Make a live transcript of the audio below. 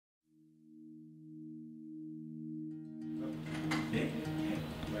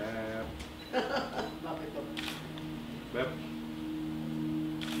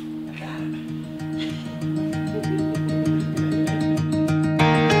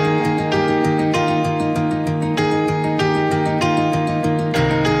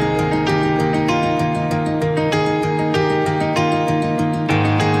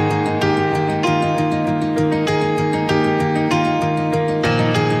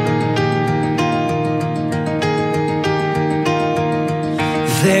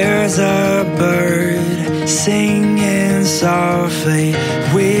There's a bird singing softly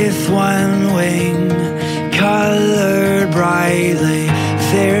with one wing colored brightly.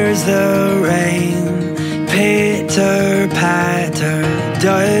 There's the rain, pitter patter.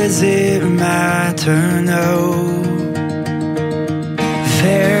 Does it matter? No.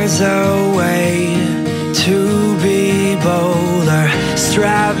 There's a way to be bolder.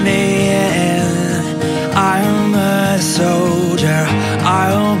 Strap me in. I'm a soldier.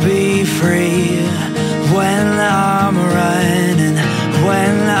 I'll be free when I'm running,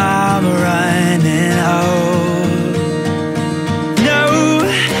 when I'm running. Oh, no,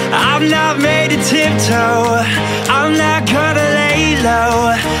 I'm not made to tiptoe. I'm not gonna lay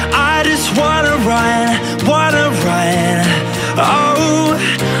low. I just wanna run, wanna run. Oh,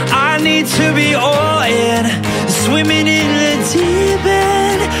 I need to be all in, swimming in the deep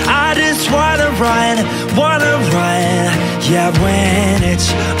end. I just wanna run, wanna run. Yeah, when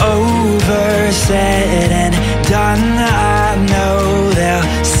it's over, said and done, I know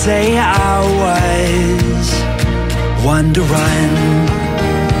they'll say I was one to run.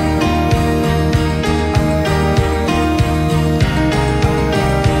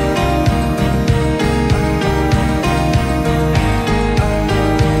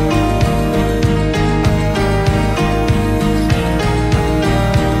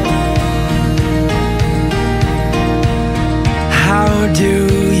 How do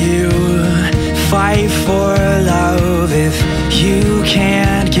you fight for love if you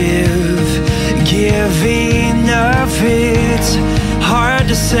can't give enough? It's hard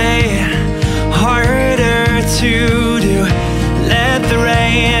to say, harder to do. Let the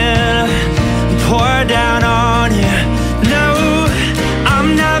rain pour down on you. No,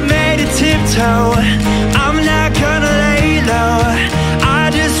 I'm not made to tiptoe. I'm not gonna lay low. I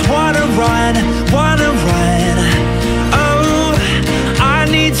just wanna run, wanna run.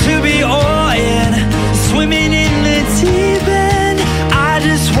 To be all in, swimming in the deep end. I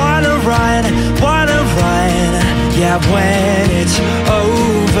just wanna run, wanna run. Yeah, when it's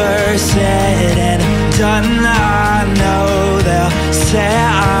over, said and done, I know they'll say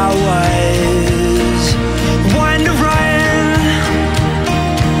I was one to run.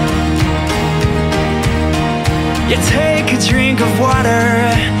 You take a drink of water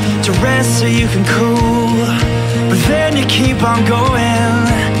to rest so you can cool, but then you keep on going.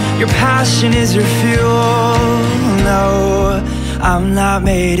 Your passion is your fuel. No, I'm not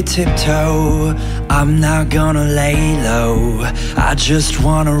made to tiptoe. I'm not gonna lay low. I just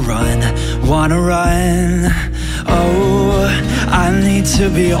wanna run, wanna run. Oh, I need to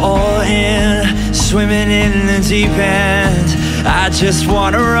be all in, swimming in the deep end. I just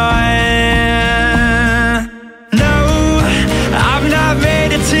wanna run. No, I'm not made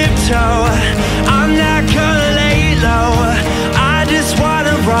to tiptoe. I'm not gonna lay low. I just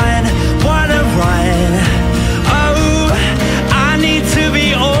wanna run, wanna run. Oh, I need to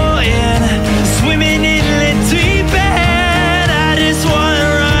be all in, swimming in the deep end. I just wanna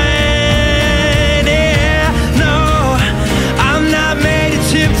run, yeah. No, I'm not made to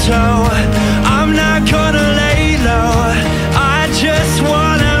tiptoe. I'm not gonna lay low. I just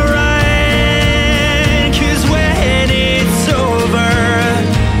wanna run, 'cause when it's over,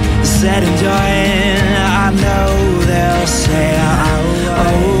 said and done, I know they'll say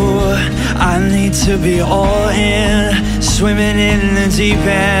oh, I need to be all in, swimming in the deep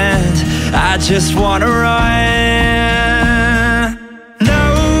end. I just wanna run. No,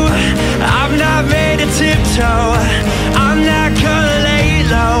 I'm not made to tiptoe. I'm not gonna lay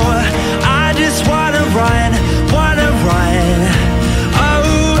low. I just wanna run, wanna run.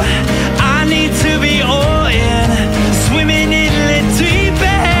 Oh, I need to be all in, swimming in the deep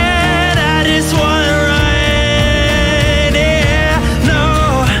end. I just wanna run.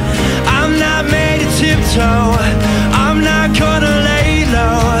 I'm not gonna lay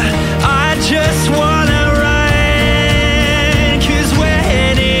low. I just wanna run, 'cause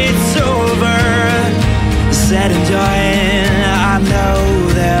when it's over, said and done, I know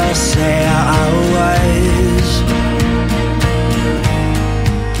they'll say I was.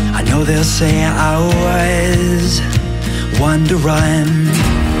 I know they'll say I was one to run.